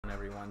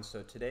everyone.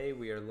 So today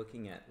we are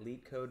looking at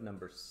Leetcode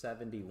number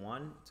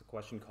 71. It's a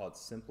question called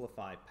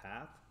Simplify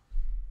Path.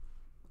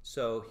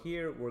 So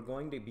here we're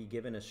going to be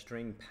given a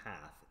string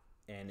path,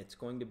 and it's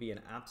going to be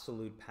an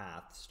absolute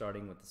path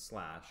starting with the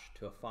slash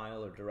to a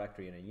file or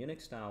directory in a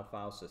Unix style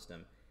file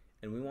system,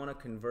 and we want to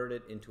convert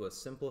it into a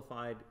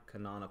simplified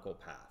canonical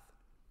path.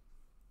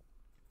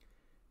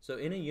 So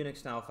in a Unix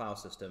style file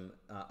system,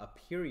 a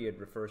period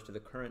refers to the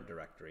current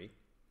directory.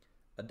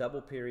 A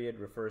double period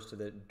refers to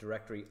the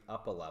directory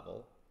up a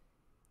level,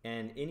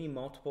 and any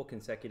multiple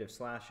consecutive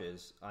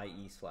slashes,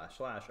 i.e.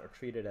 // are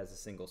treated as a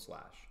single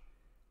slash.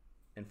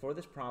 And for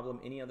this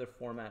problem, any other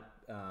format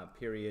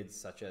periods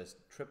such as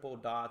triple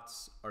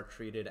dots are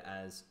treated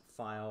as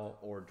file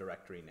or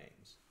directory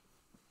names.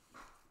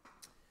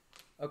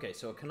 Okay,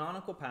 so a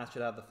canonical path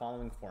should have the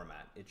following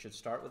format. It should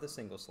start with a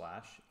single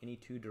slash. Any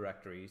two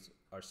directories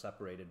are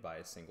separated by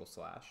a single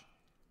slash.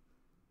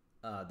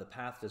 The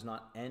path does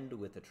not end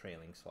with a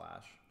trailing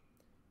slash,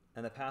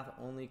 and the path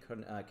only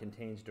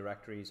contains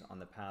directories on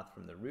the path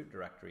from the root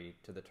directory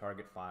to the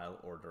target file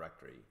or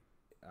directory,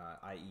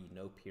 i.e.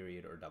 no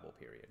period or double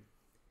period.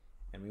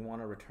 And we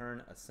want to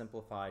return a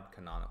simplified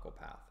canonical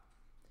path.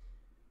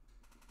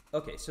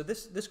 Okay, so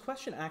this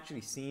question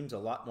actually seems a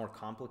lot more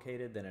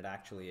complicated than it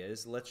actually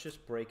is. Let's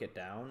just break it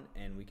down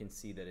and we can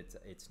see that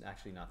it's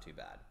actually not too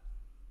bad.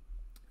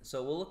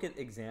 So we'll look at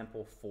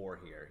example 4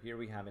 here. Here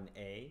we have an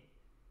A,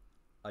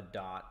 a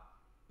dot,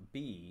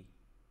 B,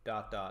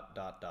 dot, dot,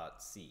 dot,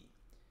 dot, C.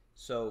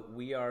 So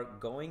we are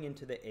going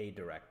into the A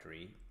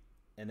directory,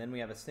 and then we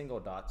have a single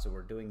dot, so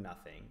we're doing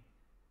nothing.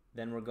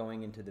 Then we're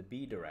going into the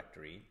B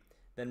directory.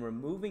 Then we're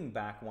moving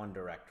back one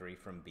directory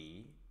from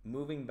B,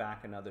 moving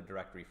back another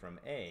directory from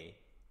A,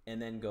 and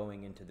then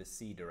going into the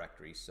C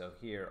directory. So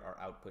here our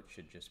output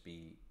should just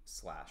be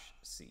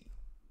 /C.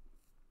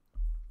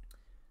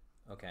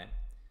 Okay,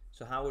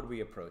 so how would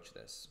we approach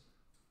this?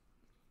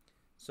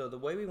 So the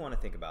way we want to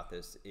think about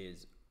this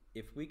is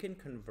if we can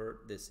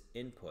convert this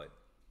input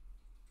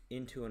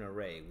into an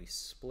array, we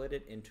split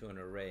it into an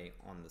array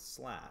on the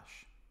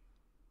slash,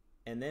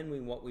 and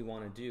then what we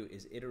want to do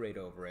is iterate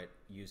over it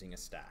using a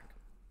stack.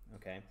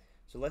 Okay,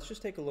 so let's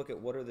just take a look at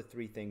what are the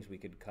three things we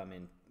could come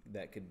in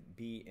that could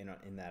be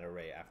in that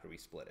array after we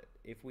split it.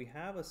 If we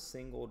have a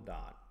single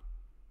dot,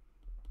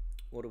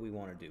 what do we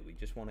want to do? We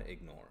just want to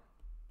ignore.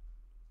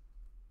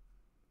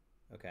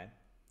 Okay,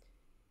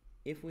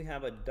 if we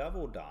have a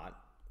double dot,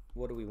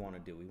 what do we want to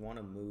do? We want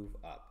to move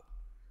up.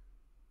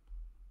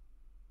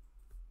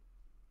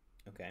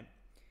 Okay,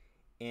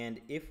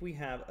 and if we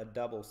have a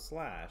double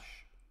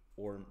slash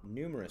or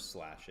numerous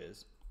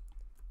slashes,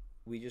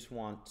 we just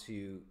want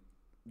to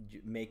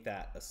make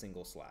that a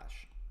single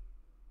slash.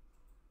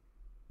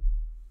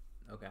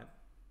 Okay,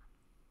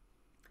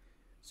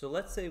 so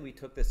let's say we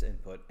took this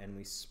input and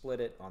we split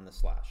it on the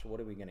slash.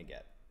 What are we going to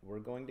get? We're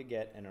going to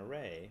get an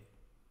array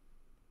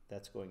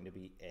that's going to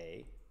be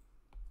A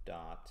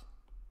dot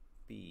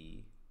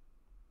B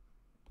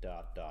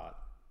dot dot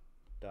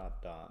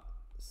dot dot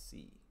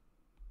C.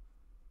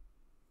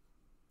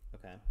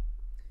 Okay,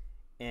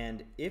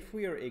 and if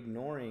we are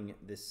ignoring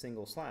this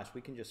single slash, we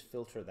can just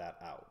filter that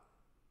out,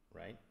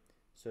 right?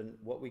 So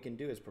what we can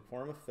do is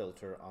perform a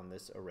filter on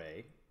this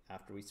array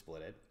after we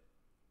split it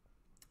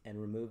and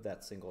remove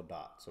that single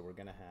dot. So we're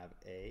going to have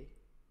A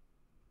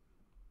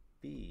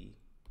B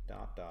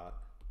dot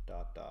dot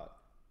dot dot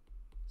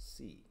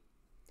C.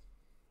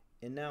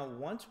 And now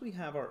once we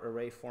have our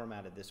array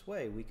formatted this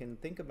way, we can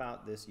think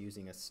about this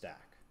using a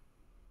stack.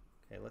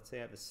 Okay, let's say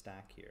I have a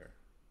stack here,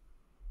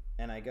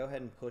 and I go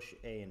ahead and push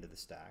A into the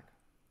stack.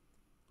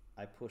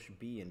 I push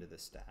B into the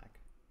stack.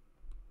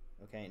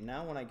 Okay,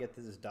 now when I get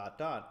to this dot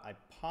dot, I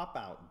pop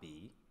out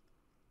B.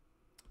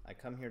 I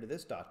come here to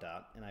this dot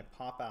dot, and I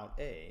pop out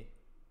A.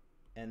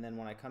 And then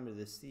when I come to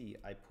this C,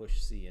 I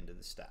push C into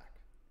the stack.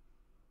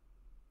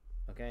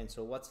 Okay, and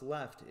so what's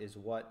left is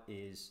what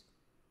is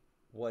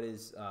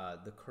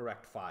the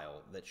correct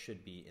file that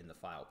should be in the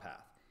file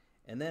path.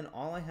 And then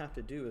all I have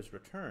to do is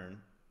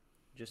return,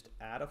 just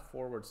add a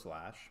forward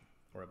slash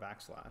or a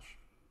backslash,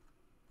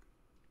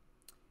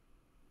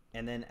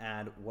 and then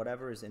add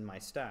whatever is in my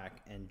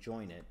stack and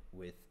join it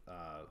with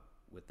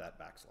that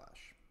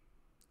backslash.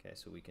 Okay,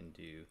 so we can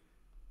do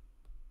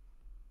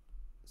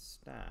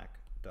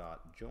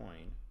stack.join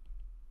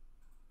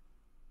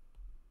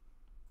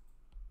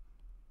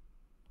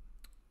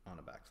on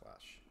a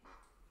backslash.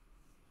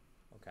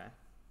 Okay,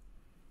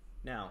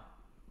 now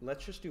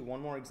let's just do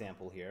one more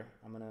example here.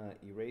 I'm going to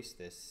erase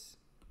this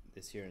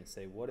here and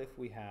say, what if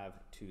we have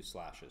two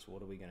slashes?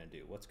 What are we going to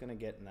do? What's going to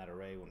get in that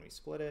array when we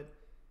split it?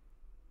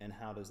 And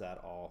how does that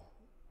all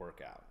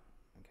work out?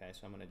 Okay,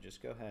 so I'm going to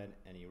just go ahead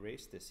and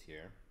erase this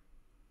here.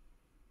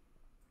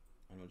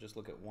 And we'll just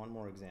look at one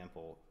more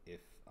example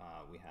if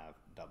we have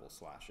double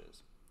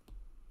slashes.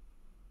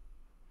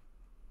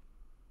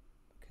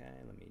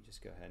 Okay, let me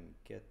just go ahead and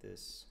get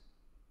this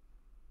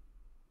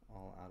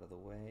all out of the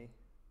way.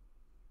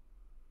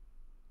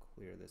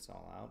 Clear this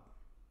all out.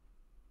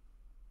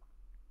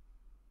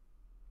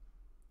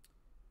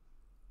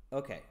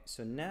 Okay,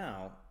 so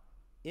now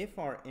if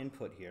our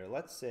input here,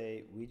 let's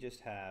say we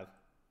just have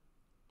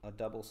a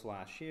double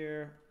slash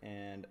here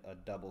and a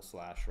double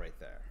slash right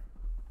there,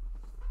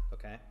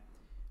 okay?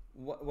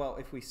 Well,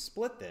 if we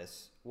split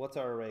this, what's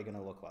our array going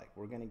to look like?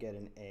 We're going to get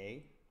an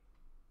A,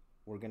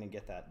 we're going to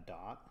get that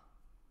dot,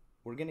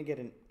 we're going to get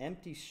an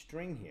empty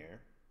string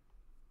here,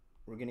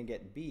 we're going to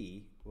get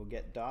B, we'll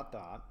get dot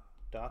dot,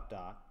 dot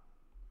dot,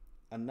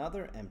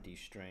 another empty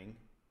string,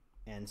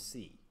 and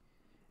C.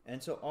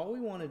 And so all we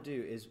want to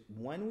do is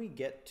when we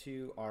get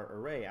to our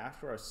array,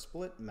 after our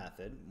split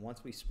method,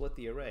 once we split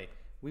the array,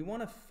 we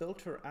want to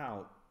filter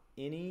out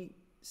any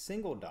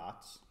single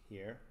dots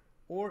here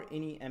or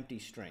any empty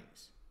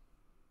strings,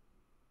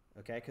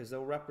 okay, because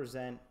they'll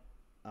represent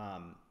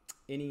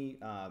any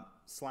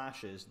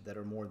slashes that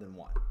are more than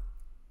one.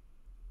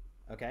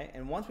 Okay,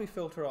 and once we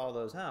filter all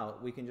those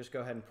out, we can just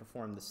go ahead and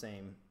perform the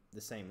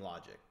same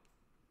logic.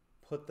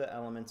 Put the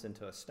elements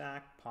into a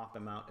stack, pop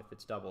them out if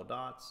it's double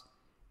dots,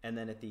 and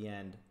then at the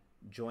end,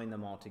 join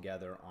them all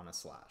together on a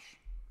slash.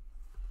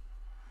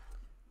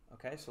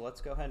 Okay, so let's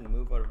go ahead and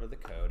move over the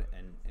code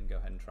and go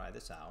ahead and try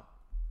this out.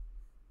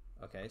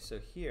 Okay, so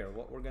here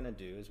what we're going to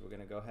do is we're going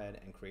to go ahead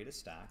and create a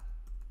stack.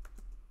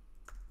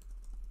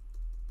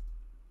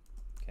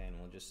 Okay, and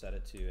we'll just set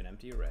it to an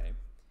empty array.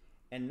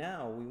 And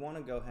now we want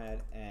to go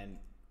ahead and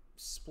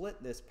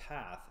split this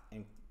path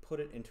and put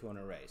it into an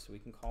array. So we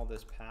can call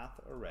this path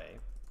array.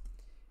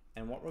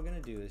 And what we're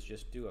going to do is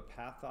just do a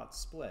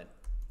path.split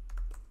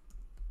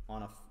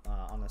on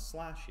a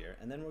slash here,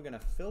 and then we're going to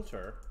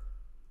filter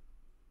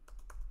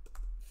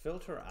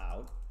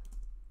out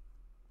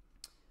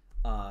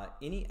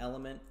any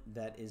element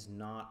that is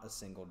not a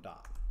single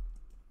dot.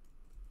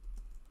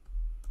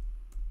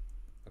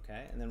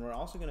 Okay, and then we're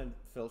also going to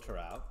filter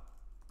out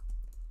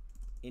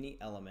any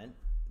element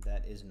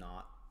that is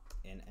not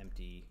an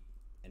empty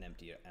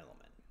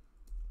element,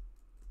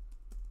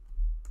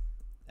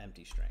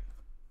 empty string.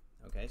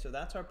 Okay, so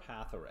that's our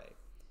path array.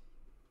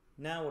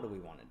 Now what do we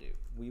want to do?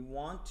 We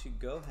want to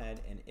go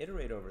ahead and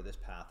iterate over this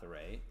path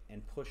array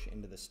and push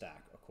into the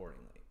stack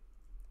accordingly.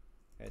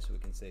 Okay, so we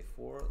can say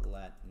for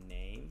let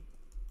name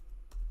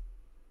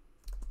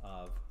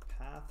of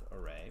path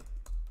array,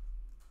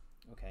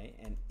 okay,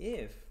 and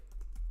if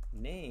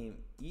name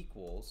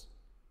equals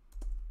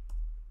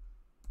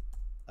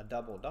a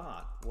double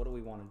dot, what do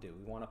we want to do?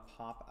 We want to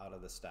pop out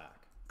of the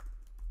stack.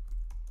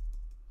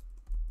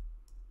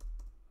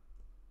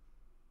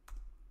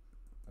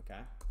 Okay.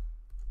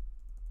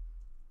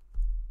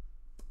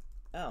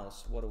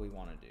 Else, what do we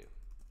want to do?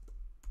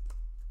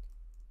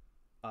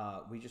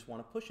 We just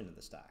want to push into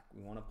the stack.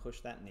 We want to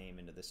push that name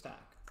into the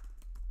stack.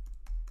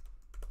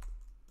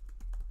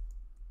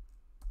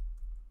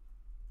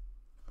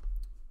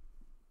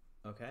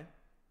 Okay,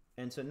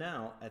 and so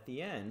now at the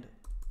end,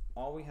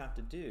 all we have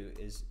to do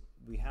is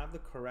we have the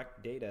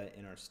correct data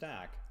in our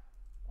stack.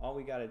 All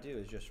we got to do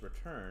is just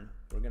return.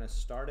 We're going to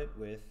start it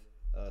with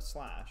a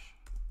slash,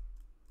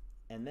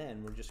 and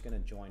then we're just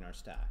going to join our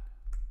stack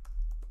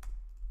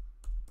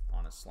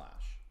on a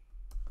slash.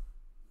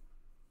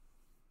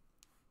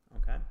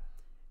 Okay,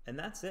 and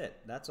that's it.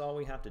 That's all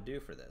we have to do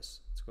for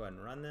this. Let's go ahead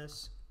and run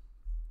this.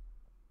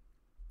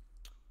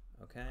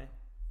 Okay,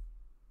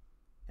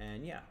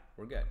 and yeah,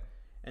 we're good.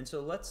 And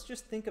so let's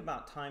just think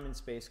about time and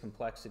space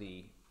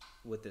complexity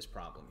with this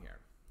problem here.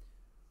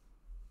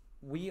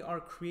 We are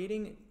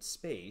creating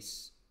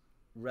space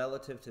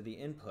relative to the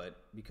input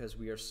because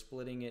we are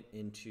splitting it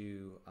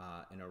into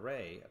an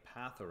array, a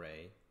path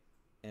array,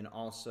 and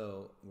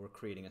also we're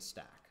creating a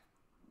stack.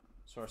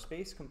 So our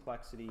space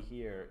complexity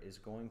here is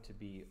going to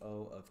be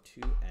O of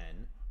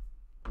 2n,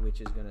 which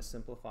is going to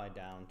simplify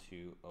down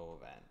to O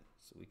of n.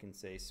 So we can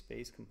say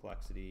space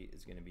complexity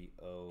is going to be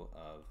O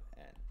of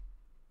n.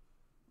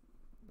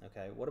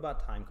 Okay, what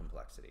about time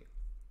complexity?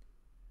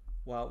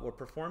 Well, we're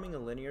performing a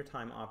linear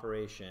time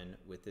operation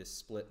with this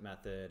split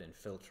method and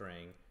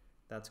filtering.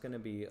 That's going to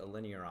be a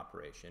linear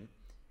operation.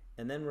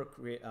 And then we're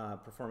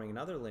performing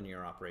another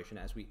linear operation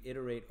as we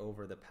iterate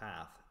over the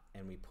path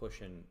and we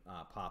push and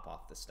pop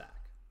off the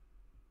stack.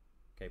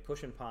 Okay,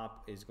 push and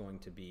pop is going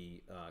to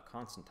be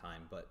constant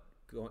time, but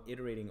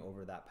iterating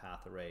over that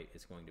path array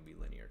is going to be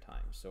linear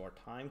time. So our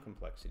time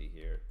complexity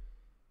here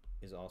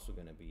is also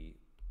going to be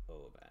O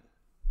of n.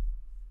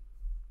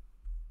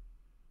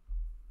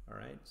 All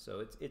right,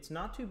 so it's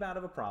not too bad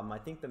of a problem. I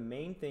think the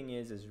main thing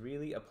is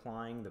really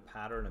applying the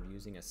pattern of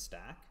using a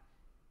stack,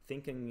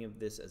 thinking of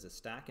this as a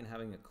stack and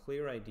having a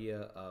clear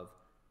idea of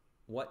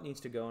what needs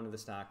to go into the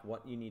stack,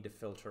 what you need to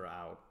filter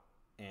out,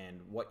 and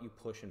what you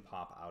push and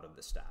pop out of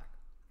the stack.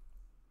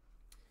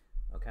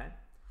 Okay,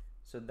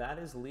 so that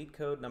is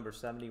Leetcode number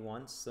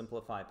 71,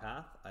 Simplify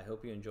Path. I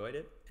hope you enjoyed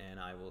it, and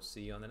I will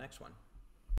see you on the next one.